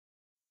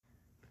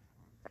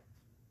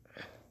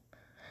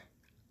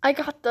I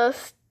got the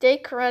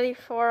steak ready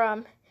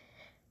for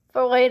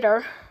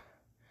later.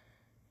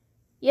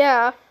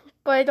 Yeah,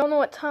 but I don't know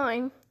what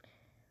time.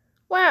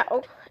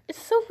 Wow,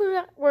 it's so cool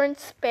that we're in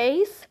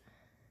space.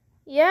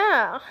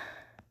 Yeah,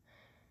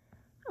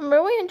 I'm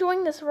really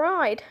enjoying this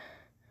ride.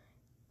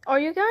 Are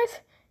you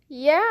guys?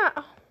 Yeah.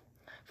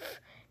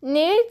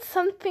 Need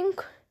something.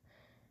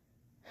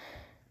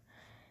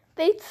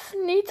 They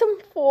need some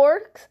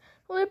forks.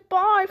 Let's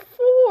buy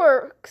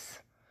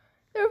forks.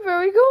 They're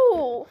very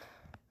cool.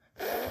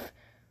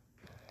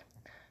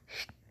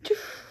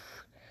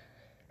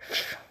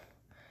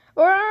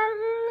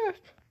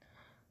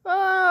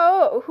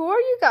 Oh, who are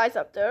you guys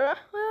up there?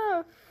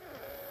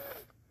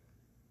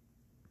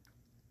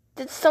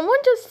 Did someone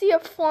just see a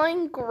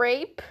flying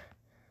grape?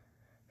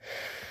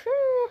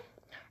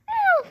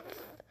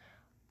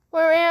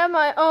 Where am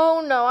I?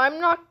 Oh no, I'm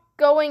not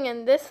going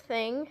in this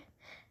thing.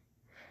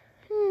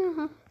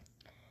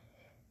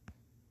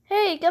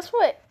 Hey, guess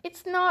what?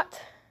 It's not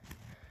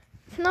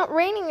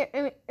raining.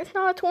 It's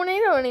not a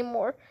tornado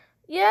anymore.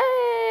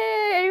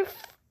 Yay!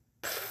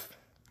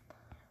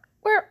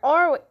 Where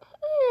are we?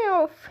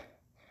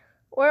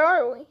 Where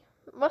are we?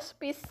 Must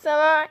be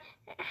some.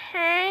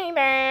 Hey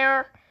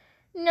there.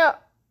 No.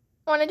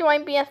 Want to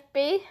join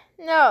BFB?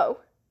 No.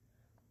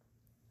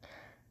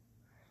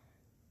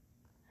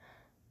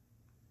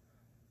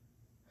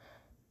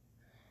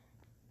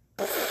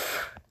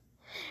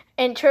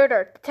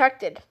 Intruder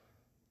detected.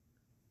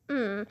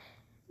 Run!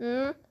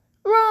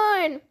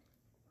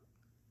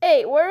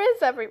 Hey, where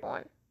is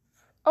everyone?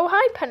 Oh,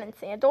 hi, Pen and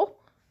Sandal.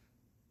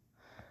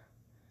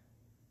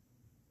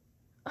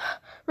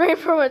 Right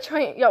from a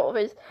giant yellow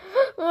face.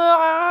 Well,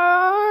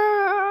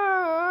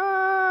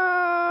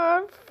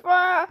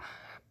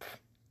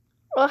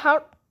 how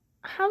do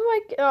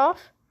I get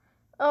off?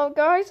 Oh,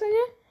 guys,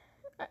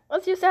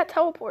 let's use that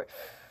teleport.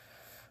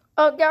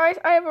 Oh, guys,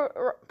 I have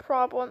a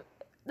problem.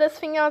 This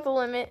thing has a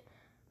limit.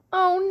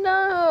 Oh,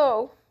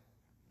 no.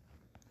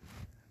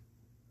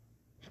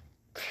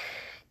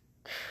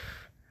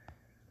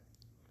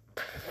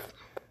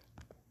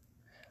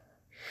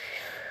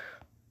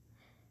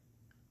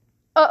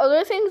 Uh-oh,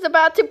 this thing's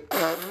about to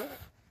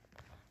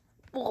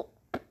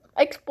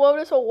explode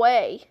us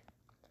away.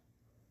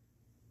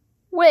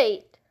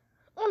 Wait.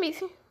 Let me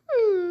see.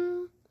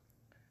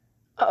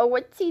 Uh-oh,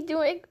 what's he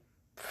doing?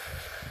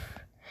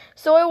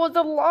 So it was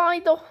a lie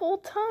the whole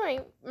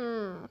time.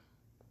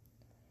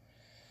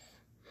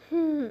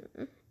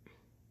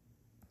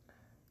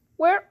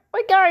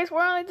 Wait guys,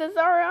 we're on a desert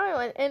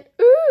island and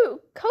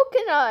ooh,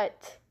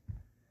 coconut.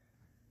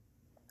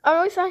 I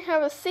always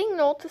have a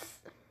signal to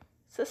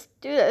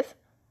do this.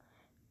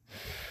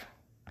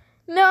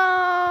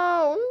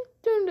 No.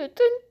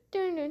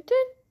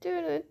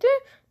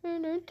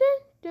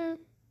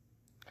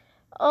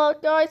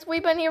 Guys,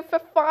 we've been here for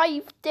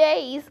 5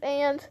 days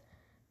and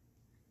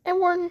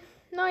we're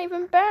not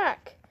even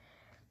back.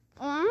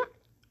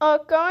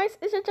 Guys,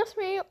 is it just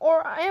me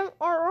or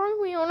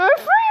are we on a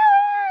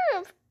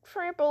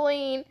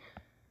trampoline?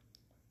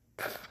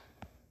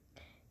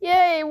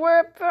 Yay,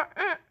 we're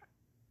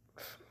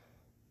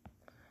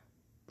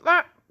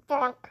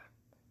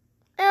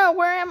Oh,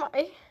 where am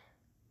I?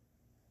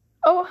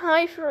 Oh,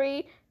 hi,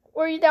 Free.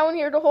 Were you down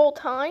here the whole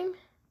time?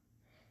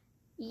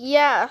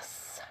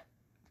 Yes.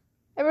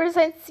 Ever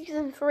since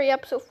season 3,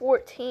 episode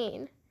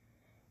 14.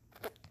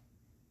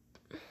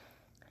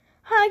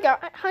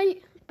 Hi,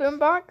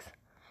 Boombox.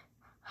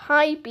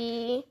 Hi,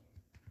 B.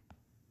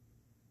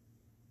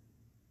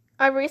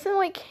 I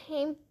recently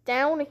came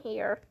down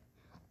here.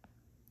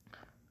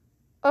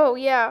 Oh,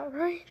 yeah,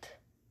 right.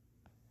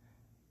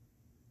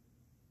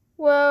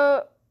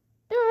 Well,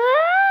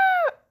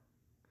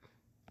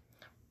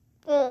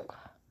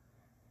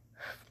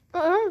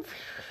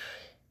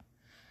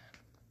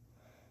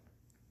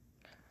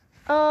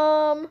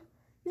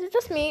 is it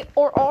just me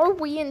or are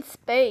we in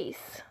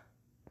space?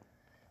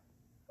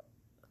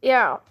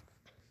 Yeah.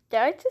 Did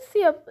I just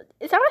see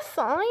is that a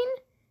sign?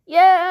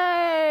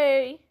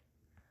 Yay!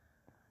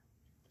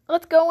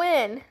 Let's go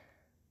in.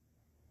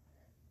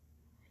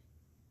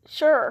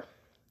 Sure.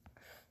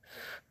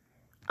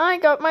 I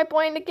got my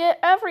plane to get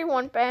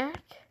everyone back.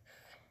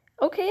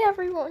 Okay,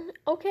 everyone.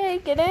 Okay,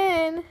 get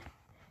in.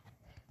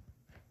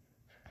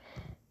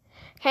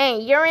 Hey,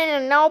 you're in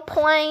a no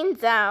plane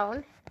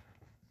zone.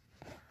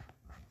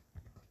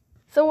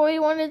 So what do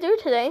you want to do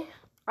today?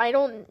 I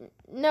don't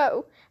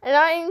know.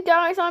 And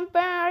guys, I'm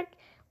back.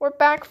 We're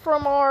back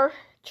from our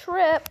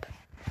trip.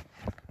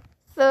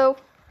 So,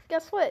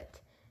 guess what?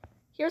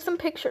 Here's some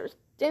pictures.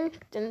 Dun,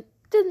 dun,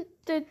 dun,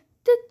 dun,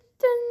 dun,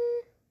 dun.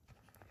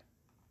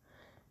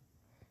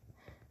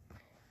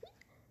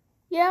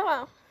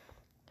 Yeah.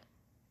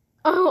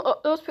 Oh,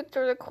 those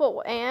pictures are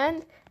cool.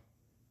 And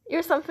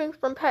here's something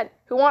from Pet.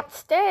 Who wants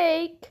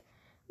steak?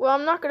 Well,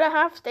 I'm not going to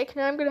have steak,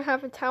 and I'm going to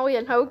have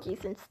Italian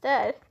hoagies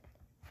instead.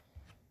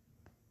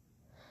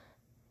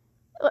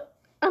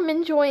 I'm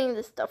enjoying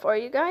this stuff. Are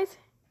you guys?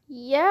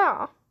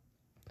 Yeah.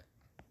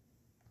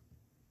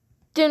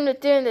 Dun dun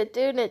dun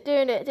dun dun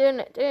dun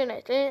dun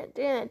dun dun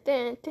dun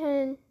dun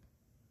dun.